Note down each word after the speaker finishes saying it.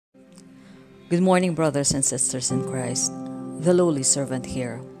Good morning, brothers and sisters in Christ, the lowly servant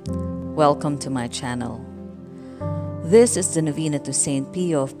here. Welcome to my channel. This is the Novena to Saint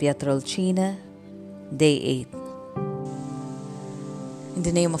Pio of Pietrelcina, Day 8. In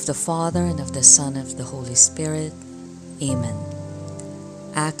the name of the Father, and of the Son, and of the Holy Spirit. Amen.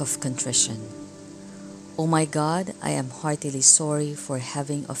 Act of Contrition. O my God, I am heartily sorry for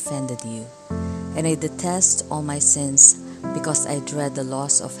having offended you, and I detest all my sins because I dread the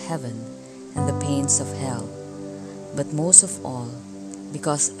loss of heaven and the pains of hell, but most of all,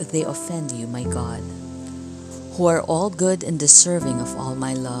 because they offend you, my God, who are all good and deserving of all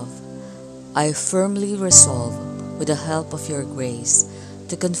my love. I firmly resolve, with the help of your grace,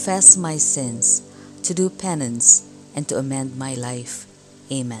 to confess my sins, to do penance, and to amend my life.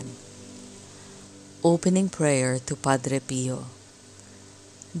 Amen. Opening Prayer to Padre Pio.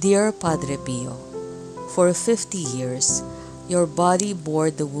 Dear Padre Pio, for 50 years, your body bore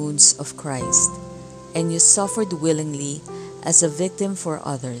the wounds of Christ, and you suffered willingly as a victim for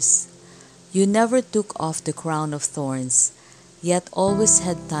others. You never took off the crown of thorns, yet always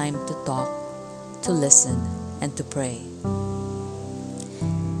had time to talk, to listen, and to pray.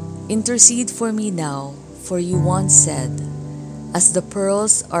 Intercede for me now, for you once said, "As the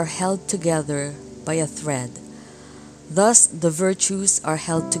pearls are held together by a thread, thus the virtues are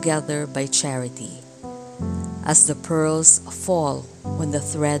held together by charity. As the pearls fall when the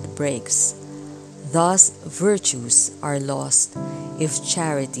thread breaks, thus virtues are lost if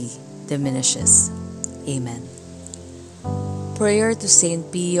charity diminishes." Amen. Prayer to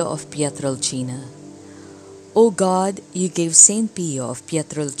Saint Pio of Pietrelcina. O God, you gave Saint Pio of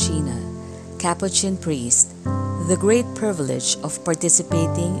Pietrelcina, Capuchin priest, the great privilege of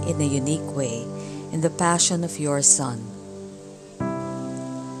participating in a unique way in the Passion of your Son.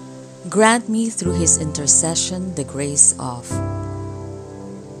 Grant me through his intercession the grace of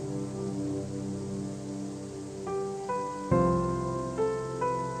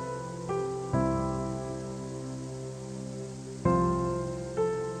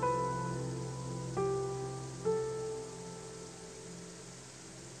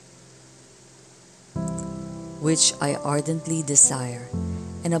which I ardently desire,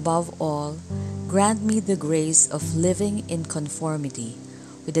 and above all, grant me the grace of living in conformity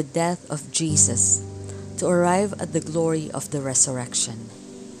with the death of Jesus, to arrive at the glory of the resurrection.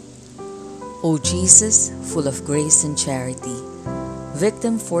 O Jesus, full of grace and charity,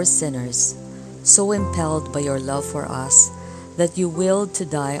 victim for sinners, so impelled by your love for us that you willed to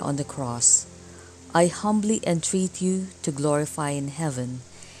die on the cross, I humbly entreat you to glorify in heaven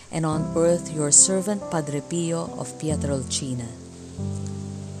and on earth your servant Padre Pio of Pietrelcina,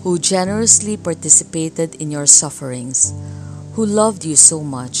 who generously participated in your sufferings, who loved you so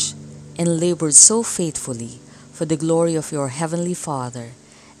much and labored so faithfully for the glory of your heavenly Father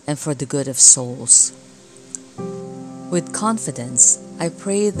and for the good of souls. With confidence, I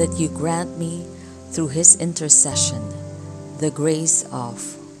pray that you grant me, through his intercession, the grace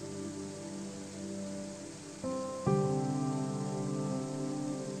of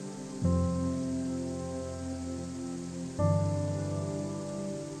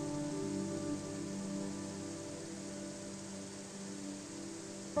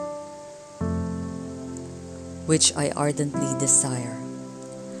which I ardently desire.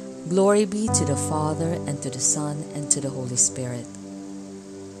 Glory be to the Father, and to the Son, and to the Holy Spirit.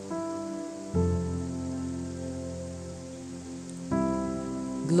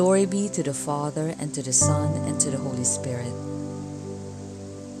 Glory be to the Father, and to the Son, and to the Holy Spirit.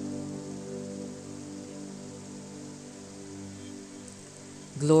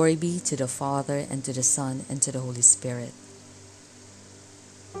 Glory be to the Father, and to the Son, and to the Holy Spirit.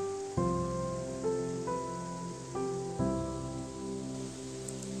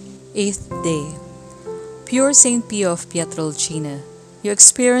 Eighth Day. Pure Saint Pio of Pietrelcina, you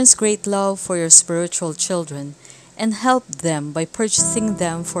experienced great love for your spiritual children and helped them by purchasing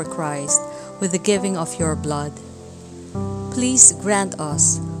them for Christ with the giving of your blood. Please grant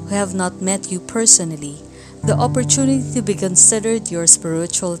us, who have not met you personally, the opportunity to be considered your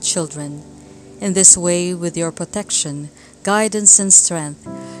spiritual children. In this way, with your protection, guidance, and strength,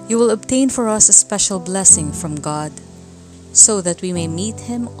 you will obtain for us a special blessing from God, so that we may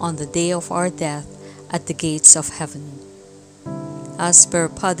meet him on the day of our death at the gates of heaven. As per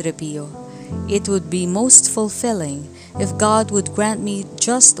Padre Pio, it would be most fulfilling if God would grant me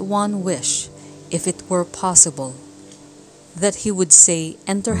just one wish, if it were possible, that he would say,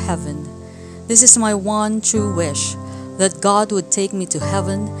 "Enter heaven." This is my one true wish, that God would take me to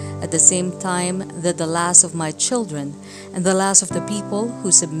heaven at the same time that the last of my children and the last of the people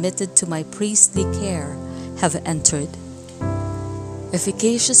who submitted to my priestly care have entered.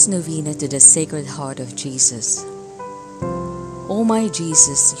 Efficacious Novena to the Sacred Heart of Jesus. O my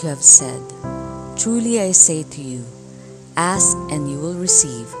Jesus, you have said, "Truly I say to you, ask and you will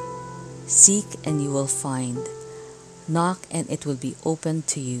receive, seek and you will find, knock and it will be opened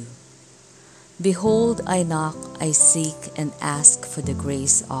to you. Behold, I knock, I seek and ask for the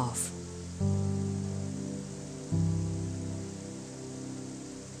grace of."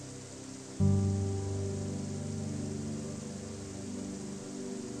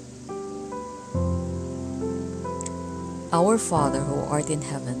 Our Father who art in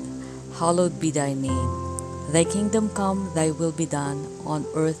heaven, hallowed be thy name. Thy kingdom come, thy will be done, on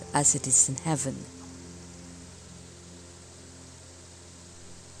earth as it is in heaven.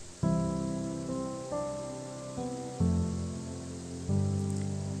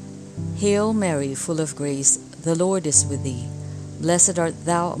 Hail Mary, full of grace, the Lord is with thee. Blessed art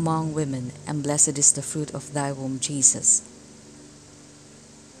thou among women, and blessed is the fruit of thy womb, Jesus.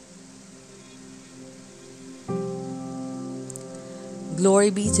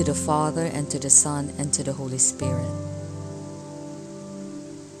 Glory be to the Father, and to the Son, and to the Holy Spirit.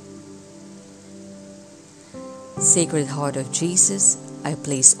 Sacred Heart of Jesus, I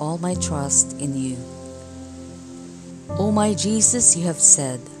place all my trust in you. O my Jesus, you have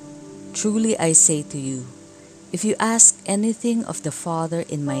said, "Truly I say to you, if you ask anything of the Father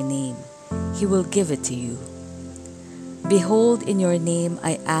in my name, he will give it to you. Behold, in your name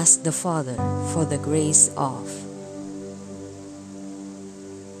I ask the Father for the grace of."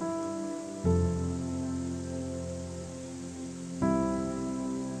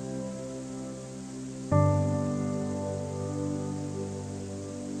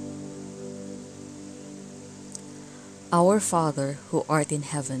 Our Father, who art in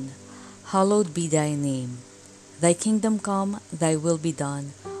heaven, hallowed be thy name. Thy kingdom come, thy will be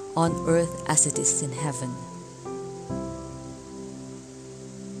done, on earth as it is in heaven.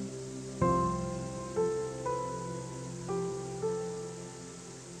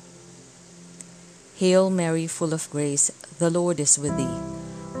 Hail Mary, full of grace, the Lord is with thee.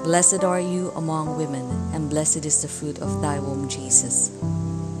 Blessed are you among women, and blessed is the fruit of thy womb, Jesus.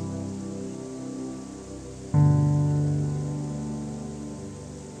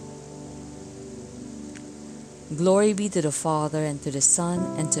 Glory be to the Father, and to the Son,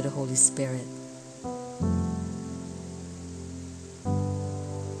 and to the Holy Spirit.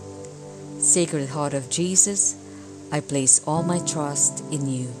 Sacred Heart of Jesus, I place all my trust in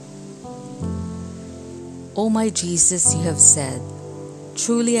you. O my Jesus, you have said,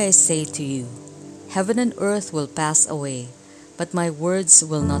 "Truly I say to you, heaven and earth will pass away, but my words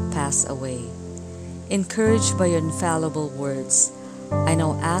will not pass away." Encouraged by your infallible words, I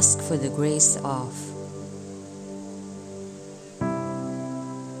now ask for the grace of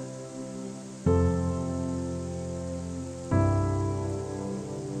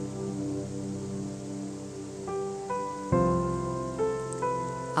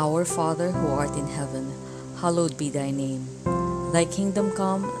Our Father who art in heaven, hallowed be thy name. Thy kingdom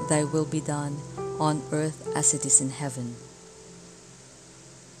come, thy will be done, on earth as it is in heaven.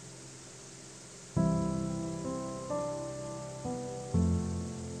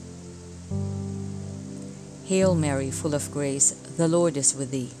 Hail Mary, full of grace, the Lord is with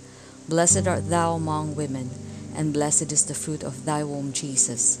thee. Blessed art thou among women, and blessed is the fruit of thy womb,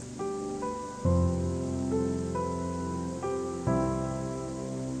 Jesus.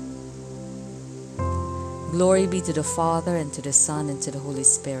 Glory be to the Father, and to the Son, and to the Holy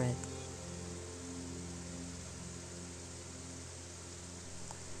Spirit.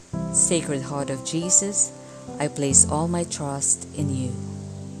 Sacred Heart of Jesus, I place all my trust in you.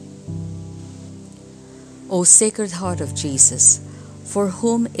 O Sacred Heart of Jesus, for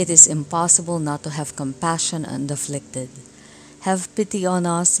whom it is impossible not to have compassion on the afflicted, have pity on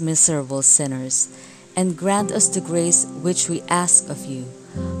us miserable sinners, and grant us the grace which we ask of you,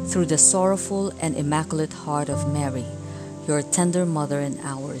 through the sorrowful and immaculate heart of Mary, your tender mother and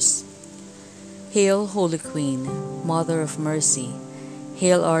ours. Hail, Holy Queen, Mother of Mercy.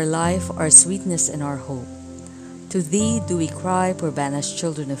 Hail our life, our sweetness, and our hope. To thee do we cry, poor banished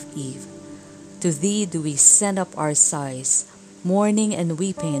children of Eve. To thee do we send up our sighs, mourning and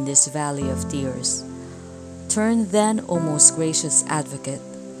weeping in this valley of tears. Turn then, O most gracious Advocate,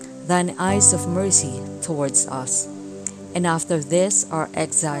 thine eyes of mercy towards us, and after this our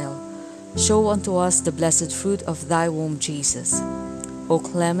exile, show unto us the blessed fruit of thy womb, Jesus. O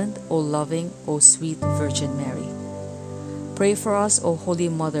clement, O loving, O sweet Virgin Mary, pray for us, O Holy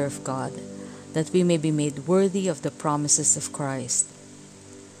Mother of God, that we may be made worthy of the promises of Christ.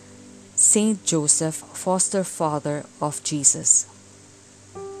 Saint Joseph, foster father of Jesus.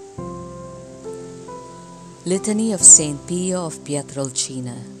 Litany of Saint Pio of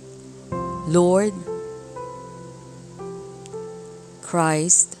Pietrelcina. Lord,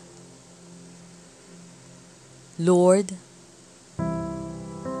 Christ, Lord,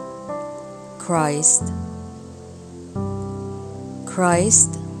 Christ,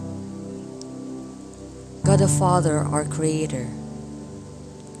 Christ, God the Father, our Creator,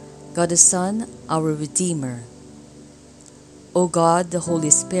 God the Son, our Redeemer, O God, the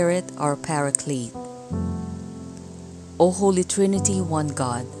Holy Spirit, our Paraclete, O Holy Trinity, one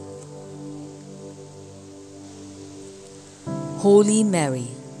God. Holy Mary,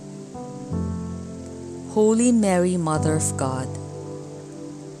 Holy Mary, Mother of God,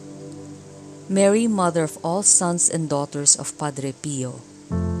 Mary, Mother of all sons and daughters of Padre Pio,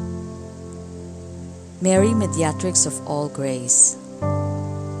 Mary, Mediatrix of all grace,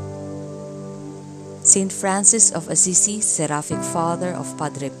 Saint Francis of Assisi, Seraphic Father of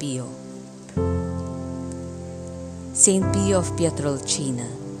Padre Pio, Saint Pio of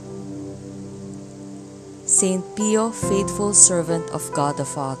Pietrelcina, Saint Pio, faithful servant of God the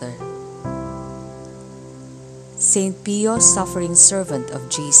Father, Saint Pio, suffering servant of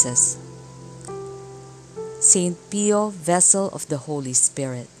Jesus, Saint Pio, vessel of the Holy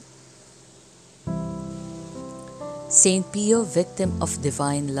Spirit, Saint Pio, victim of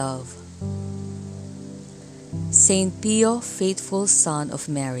divine love, Saint Pio, faithful son of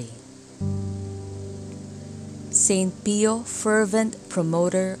Mary, Saint Pio, fervent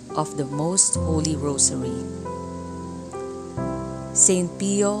promoter of the Most Holy Rosary, Saint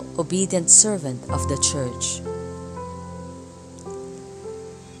Pio, obedient servant of the Church,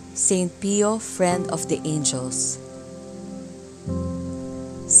 Saint Pio, friend of the angels,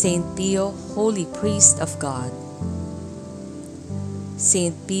 Saint Pio, holy priest of God,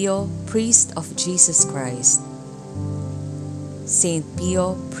 Saint Pio, priest of Jesus Christ, Saint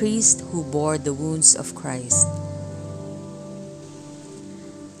Pio, priest who bore the wounds of Christ,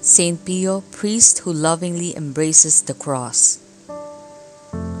 Saint Pio, priest who lovingly embraces the cross,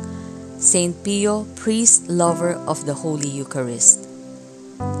 Saint Pio, priest lover of the Holy Eucharist,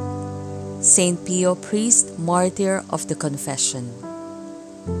 Saint Pio, priest martyr of the Confession,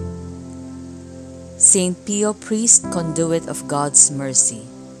 Saint Pio, priest conduit of God's mercy,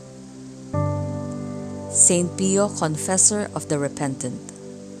 Saint Pio, confessor of the repentant,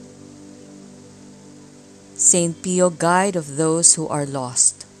 Saint Pio, guide of those who are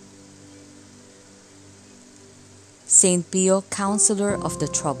lost, Saint Pio, counselor of the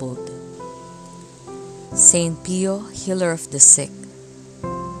troubled, Saint Pio, healer of the sick,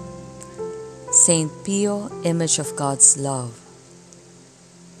 Saint Pio, image of God's love,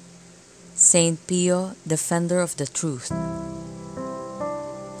 Saint Pio, defender of the truth,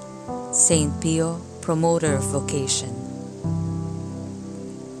 Saint Pio, promoter of vocation,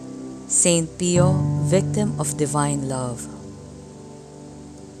 Saint Pio, victim of divine love,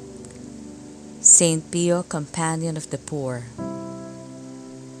 Saint Pio, companion of the poor,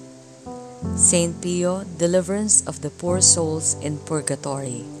 Saint Pio, deliverance of the poor souls in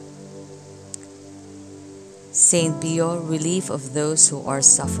purgatory, Saint Pio, relief of those who are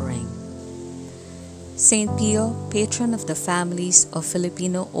suffering, Saint Pio, patron of the families of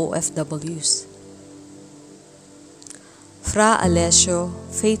Filipino OFWs, Fra Alessio,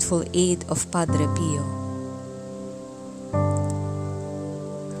 faithful aid of Padre Pio.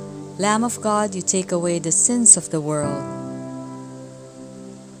 Lamb of God, you take away the sins of the world.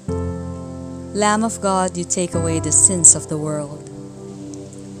 Lamb of God, you take away the sins of the world.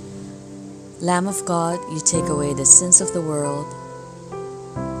 Lamb of God, you take away the sins of the world.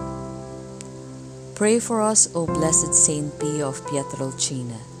 Pray for us, O blessed Saint Pio of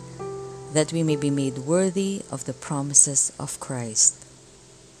Pietrelcina, that we may be made worthy of the promises of Christ.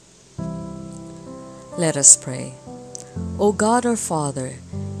 Let us pray. O God our Father,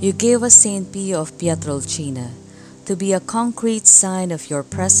 you gave us Saint Pio of Pietrelcina to be a concrete sign of your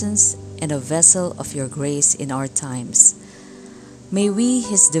presence and a vessel of your grace in our times. May we,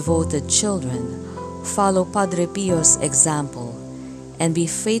 his devoted children, follow Padre Pio's example and be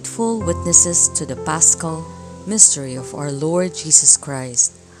faithful witnesses to the Paschal mystery of our Lord Jesus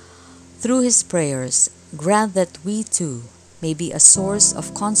Christ. Through his prayers, grant that we too may be a source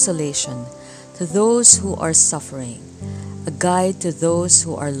of consolation to those who are suffering, a guide to those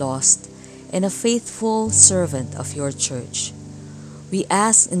who are lost, and a faithful servant of your Church. We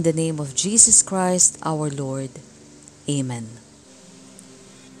ask in the name of Jesus Christ our Lord. Amen.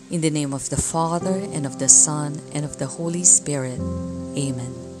 In the name of the Father, and of the Son, and of the Holy Spirit.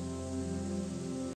 Amen.